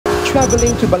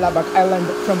Traveling to Balabac Island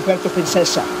from Puerto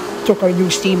Princesa took our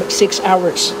news team 6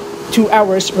 hours. 2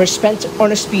 hours were spent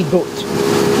on a speedboat.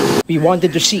 We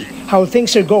wanted to see how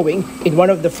things are going in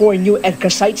one of the 4 new EDCA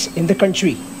sites in the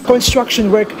country.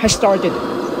 Construction work has started.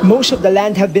 Most of the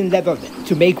land have been leveled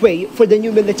to make way for the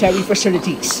new military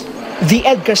facilities. The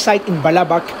EDCA site in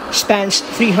Balabac spans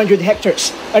 300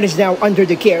 hectares and is now under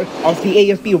the care of the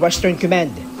AFP Western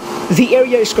Command. The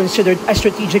area is considered a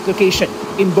strategic location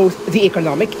in both the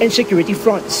economic and security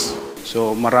fronts.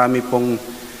 So marami pong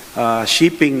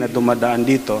shipping na dumadaan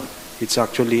dito. It's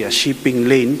actually a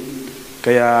shipping lane.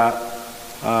 Kaya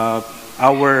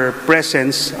our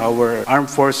presence, our armed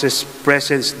forces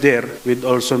presence there would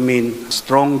also mean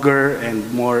stronger and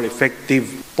more effective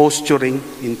posturing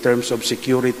in terms of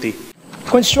security.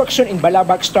 Construction in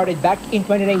Balabac started back in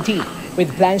 2019 with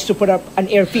plans to put up an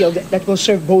airfield that will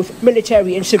serve both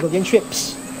military and civilian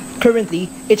trips.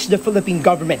 Currently, it's the Philippine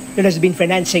government that has been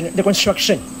financing the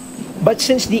construction. But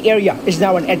since the area is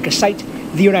now an EDCA site,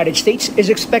 the United States is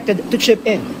expected to chip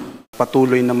in.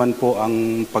 Patuloy naman po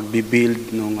ang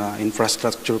pagbibuild ng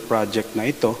infrastructure project na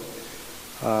ito.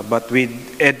 But with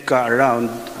EDCA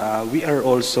around, we are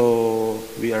also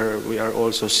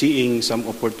seeing some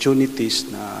opportunities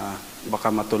na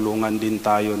baka matulungan din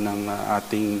tayo ng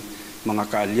ating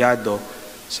mga kaalyado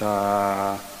sa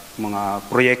mga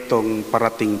proyektong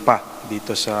parating pa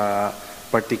dito sa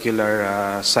particular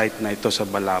site na ito sa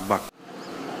Balabac.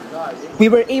 We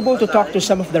were able to talk to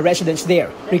some of the residents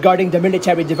there regarding the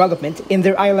military development in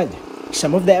their island.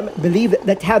 Some of them believe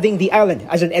that having the island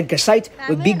as an EDCA site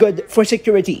would be good for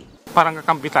security. Parang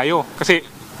kakampi tayo kasi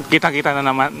kita-kita na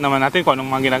naman natin kung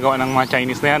anong mga ginagawa ng mga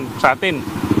Chinese na yan sa atin,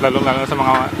 lalo-lalo sa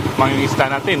mga isda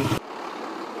natin.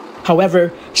 However,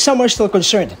 some are still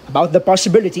concerned about the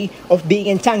possibility of being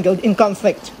entangled in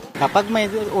conflict. Kapag may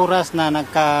oras na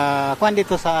nagkakuan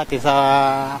dito sa atin sa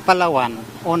Palawan,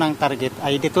 unang target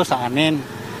ay dito sa amin.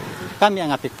 Kami ang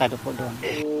apektado po doon.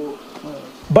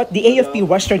 But the AFP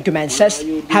Western Command says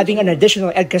having an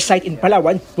additional EDCA site in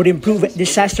Palawan would improve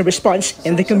disaster response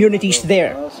in the communities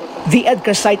there. The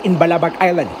EDCA site in Balabac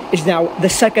Island is now the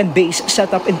second base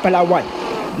set up in Palawan,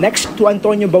 next to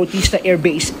Antonio Bautista Air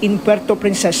Base in Puerto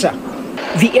Princesa.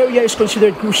 The area is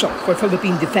considered crucial for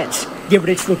Philippine defense,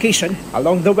 given its location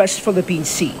along the West Philippine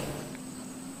Sea.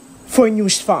 For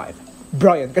News 5,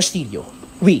 Brian Castillo,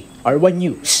 we are One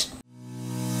News.